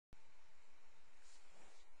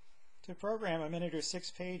To program a Minitor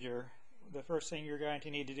 6 pager, the first thing you're going to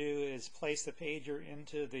need to do is place the pager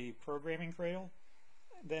into the programming cradle,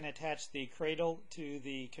 then attach the cradle to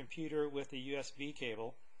the computer with a USB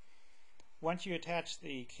cable. Once you attach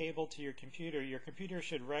the cable to your computer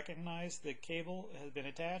should recognize the cable has been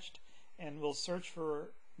attached and will search for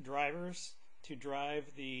drivers to drive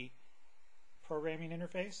the programming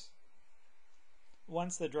interface.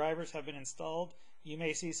 Once the drivers have been installed, you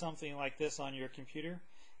may see something like this on your computer.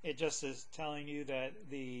 It just is telling you that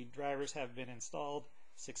the drivers have been installed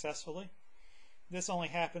successfully. This only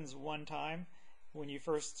happens one time when you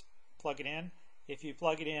first plug it in. If you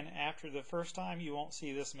plug it in after the first time, you won't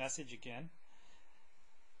see this message again.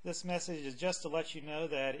 This message is just to let you know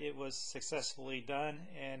that it was successfully done,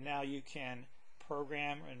 and now you can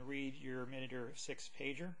program and read your Minitor 6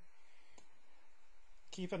 pager.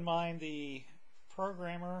 Keep in mind the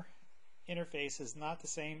programmer interface is not the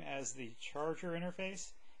same as the charger interface.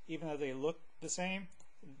 Even though they look the same,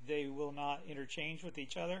 they will not interchange with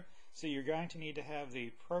each other. So you're going to need to have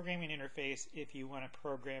the programming interface if you want to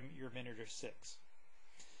program your Minitor 6.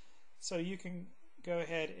 So you can go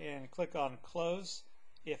ahead and click on close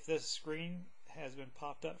if this screen has been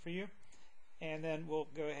popped up for you, and then we'll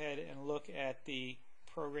go ahead and look at the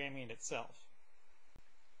programming itself.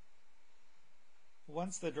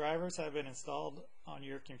 Once the drivers have been installed on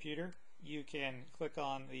your computer, you can click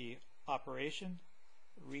on the operation,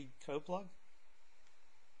 read code plug.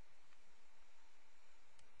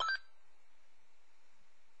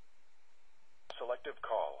 Selective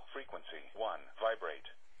call, frequency 1, vibrate.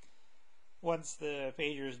 Once the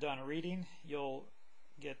pager is done reading, you'll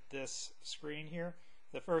get this screen here.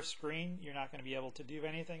 The first screen you're not going to be able to do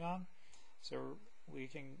anything on, so we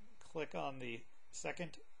can click on the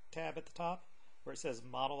second tab at the top where it says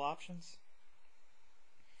model options.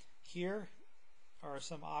 Here are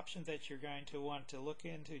some options that you're going to want to look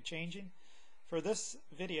into changing. For this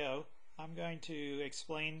video, I'm going to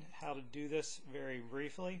explain how to do this very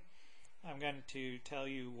briefly. I'm going to tell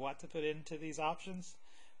you what to put into these options.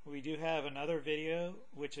 We do have another video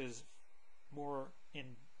which is more in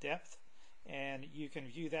depth, and you can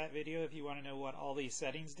view that video if you want to know what all these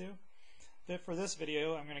settings do. But for this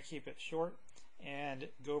video, I'm going to keep it short and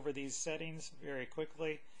go over these settings very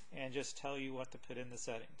quickly and just tell you what to put in the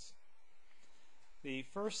settings. The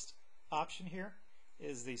first option here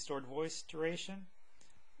is the stored voice duration.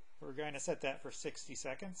 We're going to set that for 60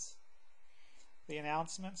 seconds. The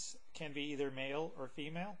announcements can be either male or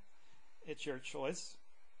female. It's your choice.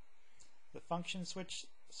 The function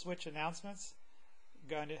switch announcements,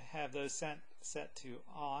 going to have those set to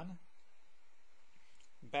on.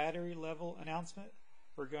 Battery level announcement,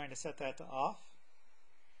 we're going to set that to off.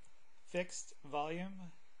 Fixed volume,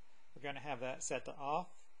 we're going to have that set to off.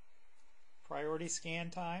 Priority scan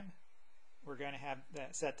time, we're going to have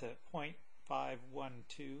that set to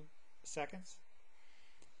 0.512 seconds.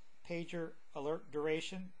 Pager alert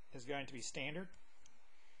duration is going to be standard.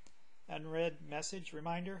 Unread message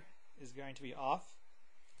reminder is going to be off.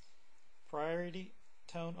 Priority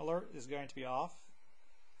tone alert is going to be off.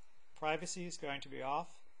 Privacy is going to be off.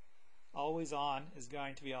 Always on is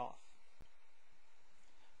going to be off.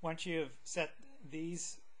 Once you have set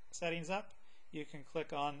these settings up, you can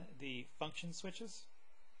click on the function switches.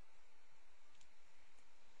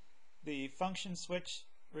 The function switch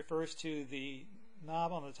refers to the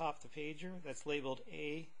knob on the top of the pager that's labeled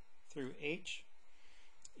A through H.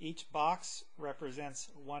 Each box represents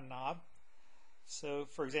one knob. So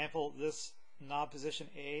for example, this knob position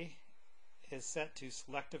A is set to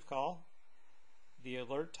selective call. The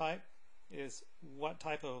alert type is what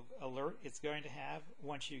type of alert it's going to have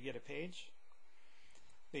once you get a page.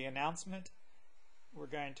 The announcement, we're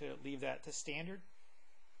going to leave that to standard.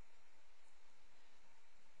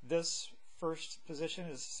 This first position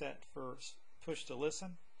is set for push to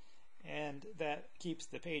listen, and that keeps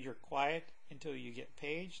the pager quiet until you get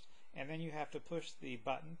paged, and then you have to push the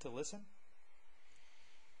button to listen.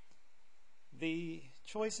 The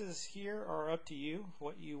choices here are up to you,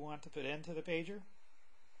 what you want to put into the pager,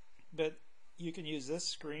 but you can use this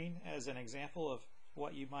screen as an example of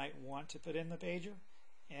what you might want to put in the pager,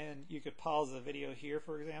 and you could pause the video here,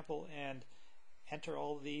 for example, and enter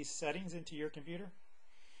all these settings into your computer.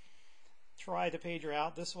 Try the pager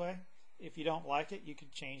out this way. If you don't like it, you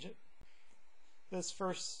could change it. This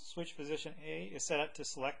first switch position A is set up to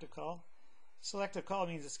selective call. Selective call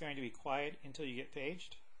means it's going to be quiet until you get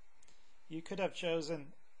paged. You could have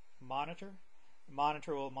chosen monitor.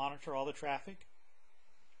 Monitor will monitor all the traffic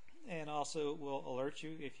and also will alert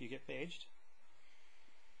you if you get paged.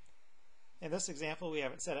 In this example, we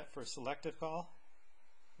have it set up for selective call,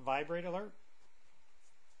 vibrate alert,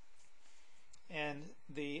 and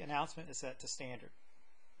the announcement is set to standard.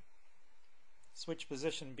 Switch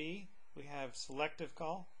position B, we have selective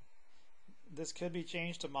call. This could be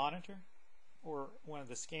changed to monitor or one of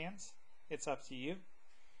the scans. It's up to you.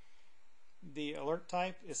 The alert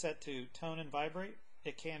type is set to tone and vibrate.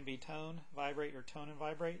 It can be tone, vibrate, or tone and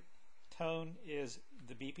vibrate. Tone is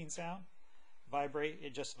the beeping sound. Vibrate,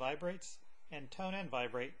 it just vibrates. And tone and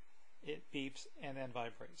vibrate, it beeps and then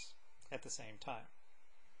vibrates at the same time.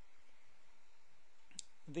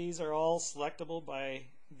 These are all selectable by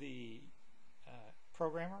the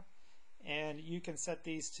programmer, and you can set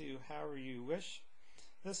these to however you wish.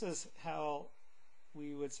 This is how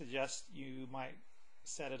we would suggest you might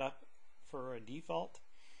set it up for a default.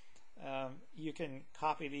 You can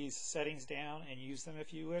copy these settings down and use them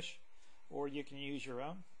if you wish, or you can use your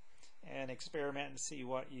own and experiment and see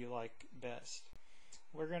what you like best.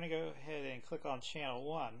 We're going to go ahead and click on channel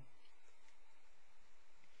 1.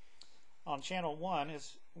 On channel 1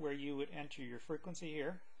 is where you would enter your frequency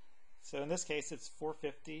here. So in this case it's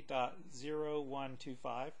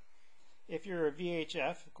 450.0125. If you're a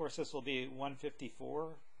VHF, of course this will be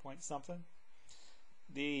 154 point something.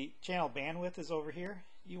 The channel bandwidth is over here.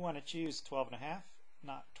 You want to choose 12.5,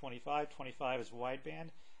 not 25. 25 is wideband.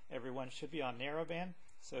 Everyone should be on narrowband,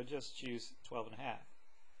 so just choose 12.5.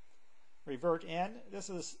 Revert in, this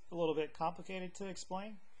is a little bit complicated to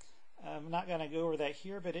explain. I'm not going to go over that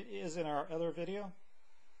here, but it is in our other video.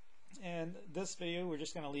 And this video, we're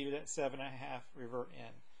just going to leave it at 7.5 revert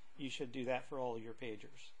in. You should do that for all of your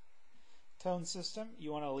pagers. Tone system,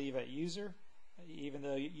 you want to leave at user. Even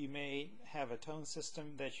though you may have a tone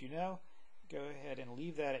system that you know, go ahead and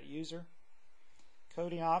leave that at user.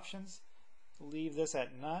 Coding options, leave this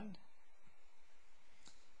at none.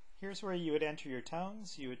 Here's where you would enter your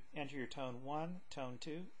tones. You would enter your tone 1, tone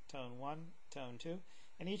 2, tone 1, tone 2,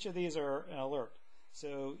 and each of these are an alert.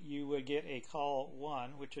 So you would get a call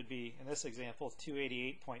 1, which would be, in this example,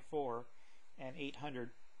 288.4 and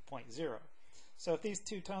 800.0. So if these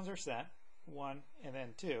two tones are set, 1 and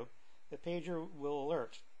then 2, the pager will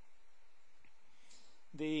alert.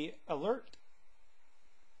 The alert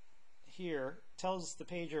here tells the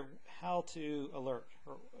pager how to alert,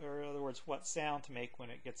 or in other words, what sound to make when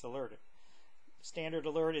it gets alerted. Standard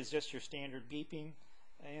alert is just your standard beeping,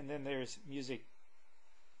 and then there's music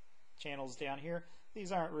channels down here.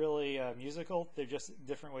 These aren't really musical, they're just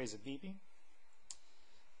different ways of beeping.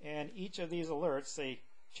 And each of these alerts, say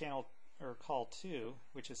channel or call 2,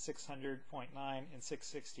 which is 600.9 and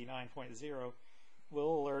 669.0,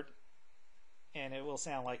 will alert, and it will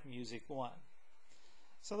sound like music 1.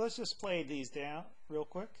 So let's just play these down real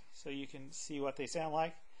quick so you can see what they sound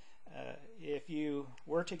like. If you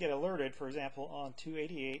were to get alerted, for example, on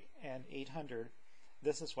 288 and 800,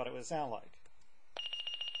 this is what it would sound like.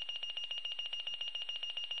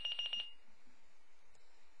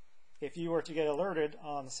 If you were to get alerted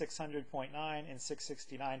on 600.9 and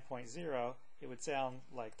 669.0, it would sound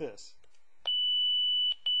like this.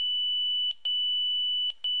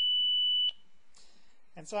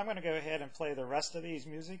 And so I'm going to go ahead and play the rest of these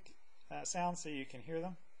music sounds so you can hear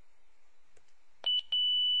them.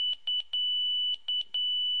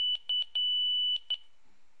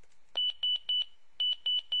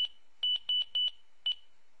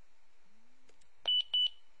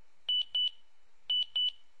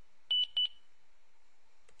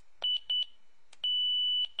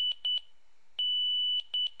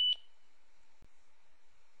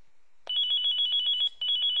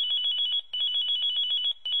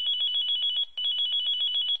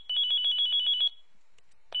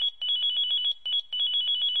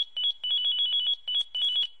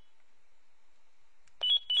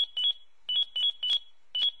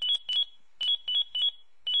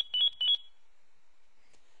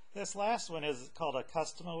 This last one is called a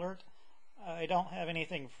custom alert. I don't have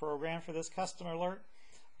anything programmed for this custom alert,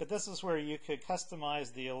 but this is where you could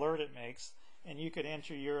customize the alert it makes, and you could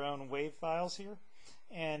enter your own wave files here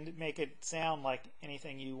and make it sound like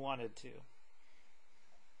anything you wanted to.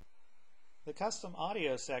 The custom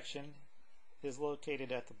audio section is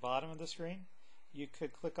located at the bottom of the screen. You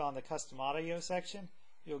could click on the custom audio section.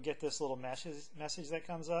 You'll get this little message that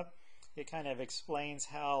comes up. It kind of explains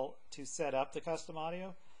how to set up the custom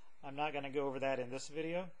audio. I'm not going to go over that in this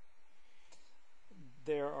video.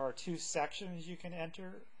 There are two sections you can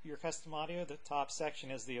enter your custom audio. The top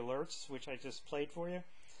section is the alerts, which I just played for you.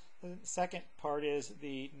 The second part is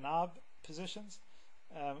the knob positions.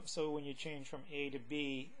 So when you change from A to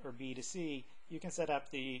B or B to C, you can set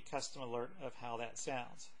up the custom alert of how that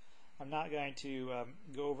sounds. I'm not going to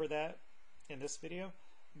go over that in this video,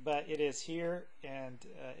 but it is here, and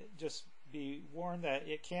just be warned that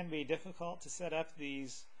it can be difficult to set up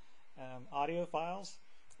these audio files,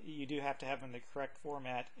 you do have to have them in the correct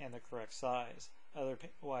format and the correct size.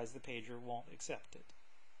 Otherwise, the pager won't accept it.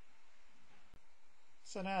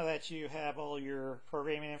 So now that you have all your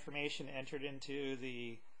programming information entered into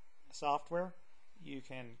the software, you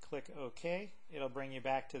can click OK. It'll bring you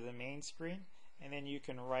back to the main screen, and then you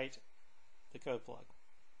can write the code plug.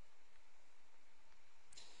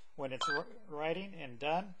 When it's writing and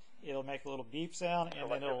done, it'll make a little beep sound,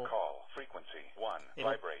 and then it'll call frequency 1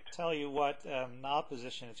 vibrate. Tell you what knob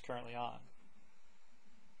position it's currently on.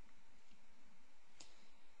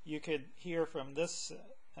 You could hear from this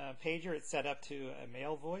pager, it's set up to a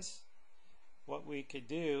male voice. What we could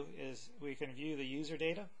do is we can view the user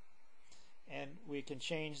data, and we can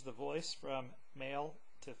change the voice from male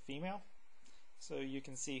to female, so you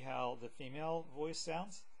can see how the female voice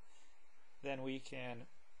sounds. Then we can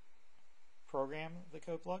program the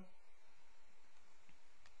code plug.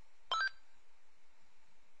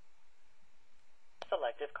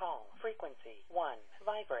 Selective call frequency 1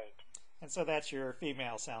 vibrate. And so that's your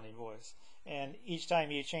female sounding voice. And each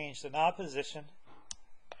time you change the knob position,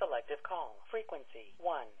 selective call frequency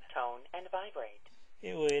 1 tone and vibrate.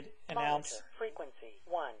 It would announce Monitor frequency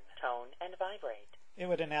 1 tone and vibrate. It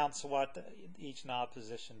would announce what each knob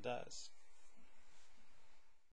position does.